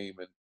football game,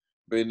 and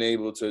being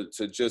able to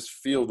just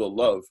feel the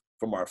love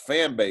from our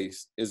fan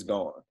base is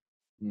gone.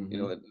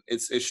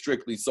 It's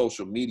strictly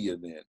social media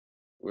then,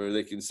 where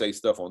they can say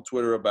stuff on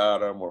Twitter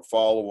about them or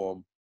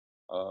follow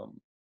them.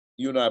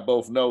 You and I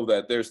both know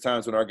that there's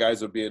times when our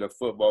guys will be at a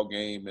football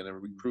game and a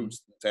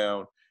recruit's in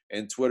town,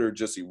 and Twitter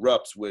just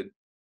erupts with,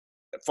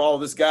 "Follow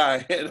this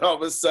guy," and all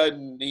of a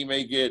sudden he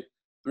may get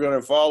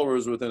 300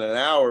 followers within an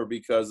hour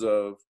because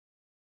of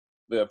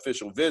the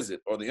official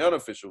visit or the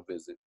unofficial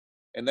visit.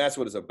 And that's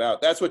what it's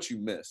about. That's what you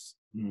miss.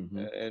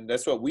 And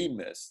that's what we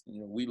miss.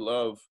 We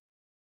love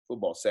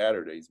football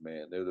Saturdays,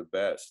 man. They're the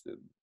best.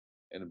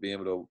 And being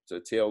able to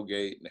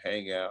tailgate and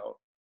hang out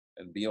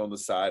and be on the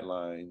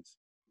sidelines,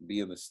 be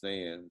in the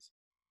stands,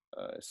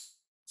 is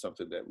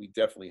something that we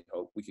definitely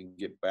hope we can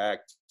get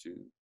back to.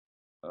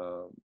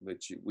 But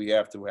we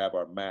have to have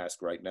our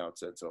mask right now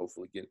to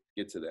hopefully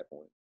get to that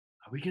point.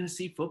 are we gonna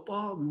see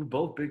football? We were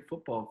both big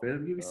football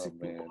fans. Are we gonna see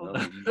Oh man, football? I'm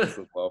a huge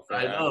football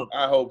I fan. know.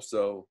 I hope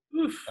so.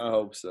 Oof. I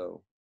hope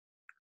so.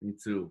 Me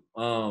too.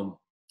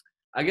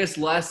 I guess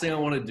last thing I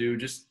want to do,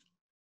 just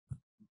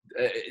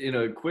in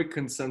a quick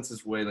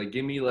consensus way, like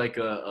give me like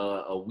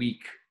a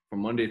week from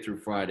Monday through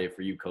Friday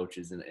for you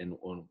coaches and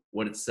on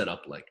what it's set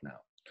up like now.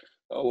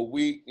 Oh, a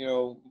week,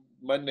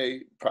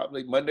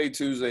 probably Monday,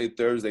 Tuesday,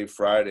 Thursday,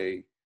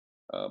 Friday.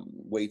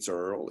 Weights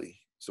are early,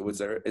 so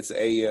it's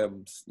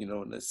a.m.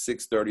 And at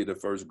 6:30 the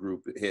first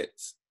group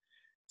hits.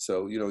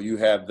 So you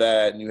have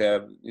that, and you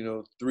have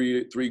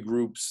three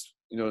groups.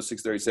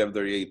 6:30,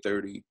 7:30,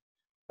 8:30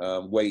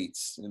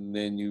 weights, and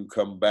then you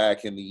come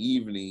back in the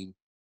evening,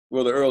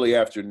 well, the early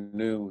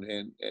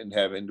afternoon, and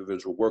have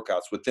individual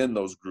workouts within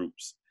those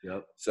groups.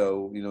 Yep.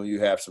 So you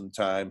have some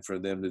time for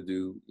them to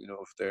do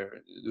if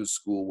they're do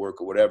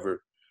schoolwork or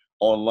whatever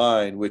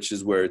online, which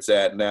is where it's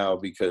at now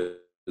because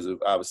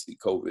of obviously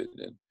COVID.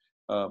 And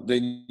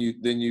then you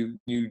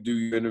do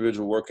your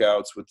individual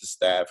workouts with the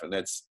staff, and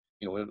that's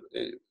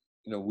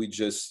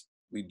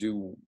we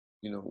do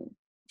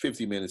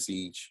 50 minutes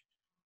each.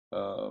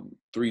 So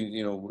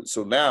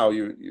now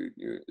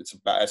it's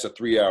a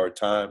 3-hour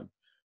time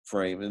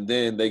frame, and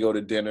then they go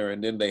to dinner,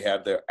 and then they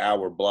have their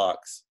hour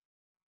blocks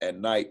at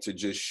night to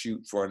just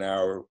shoot for an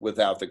hour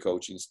without the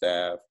coaching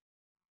staff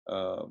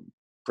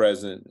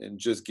present, and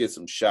just get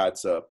some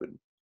shots up and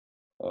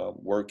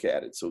work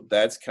at it. So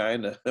that's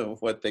kind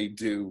of what they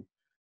do.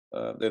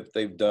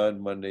 They've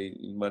done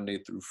Monday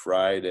through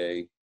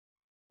Friday,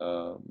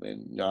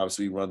 and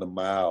obviously we run the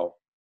mile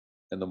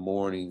in the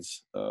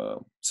mornings.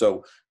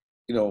 So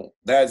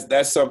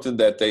that's something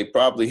that they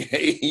probably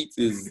hate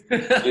is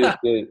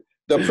the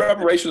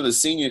preparation of the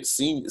senior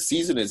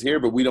season is here,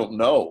 but we don't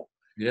know.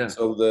 Yeah.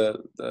 So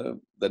the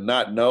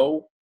not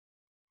know,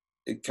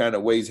 it kind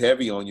of weighs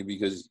heavy on you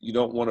because you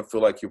don't want to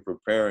feel like you're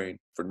preparing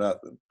for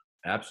nothing.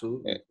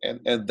 Absolutely.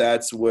 And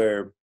that's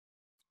where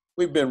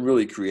we've been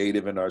really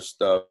creative in our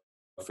stuff,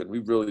 and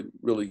we've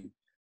really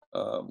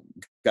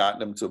gotten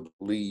them to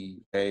believe,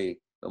 hey,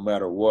 no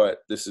matter what,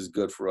 this is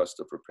good for us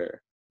to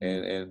prepare.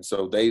 And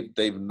so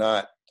they've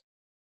not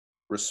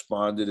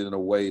responded in a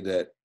way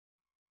that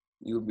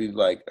you would be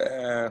like,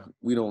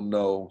 we don't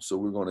know, so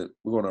we're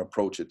gonna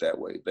approach it that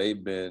way.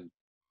 They've been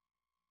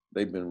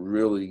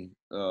really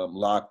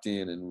locked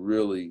in and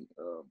really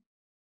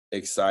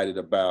excited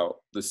about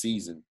the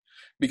season,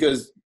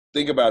 because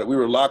think about it, we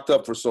were locked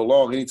up for so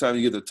long. Anytime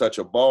you get to touch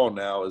a ball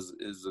now is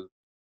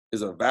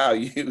a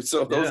value.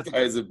 So those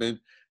guys have been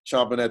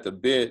chomping at the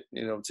bit,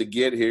 to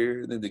get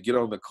here, and then to get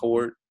on the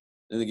court,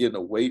 and to get in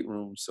the weight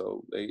room.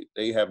 So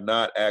they have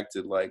not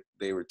acted like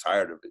they were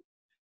tired of it.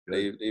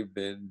 They've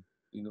been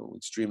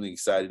extremely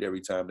excited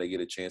every time they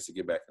get a chance to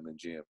get back in the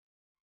gym.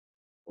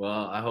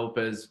 Well, I hope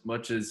as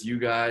much as you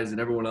guys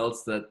and everyone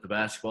else that the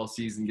basketball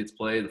season gets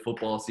played, the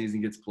football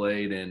season gets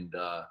played, and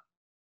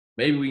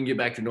maybe we can get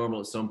back to normal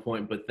at some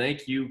point. But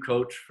thank you,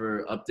 Coach,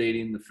 for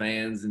updating the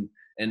fans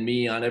and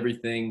me on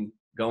everything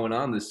going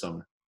on this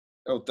summer.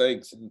 Oh,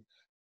 thanks. And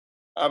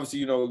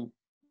obviously,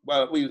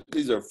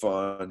 these are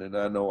fun, and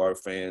I know our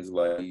fans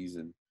like these,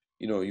 and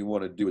you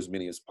want to do as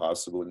many as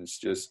possible, and it's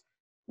just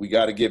we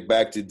got to get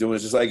back to doing it.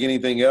 Just like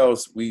anything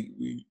else,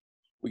 we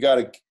got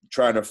to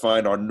try to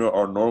find our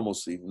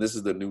normalcy, and this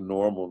is the new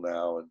normal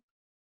now, and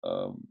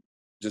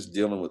just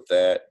dealing with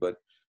that. But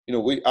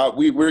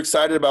we're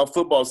excited about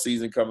football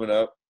season coming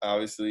up,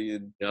 obviously,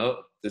 and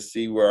to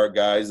see where our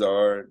guys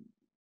are.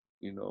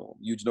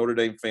 Huge Notre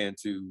Dame fan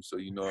too, so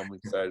I'm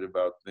excited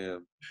about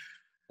them,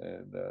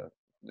 and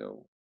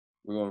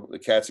the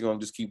Cats are gonna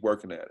just keep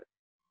working at it.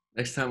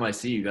 Next time I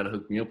see you, you got to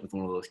hook me up with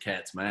one of those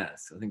Cats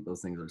masks. I think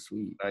those things are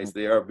sweet. Nice,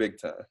 they are big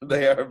time.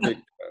 They are big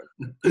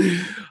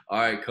time. All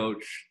right,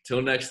 Coach.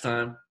 Till next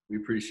time, we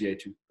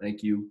appreciate you.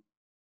 Thank you.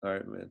 All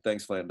right, man.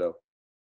 Thanks, Flando.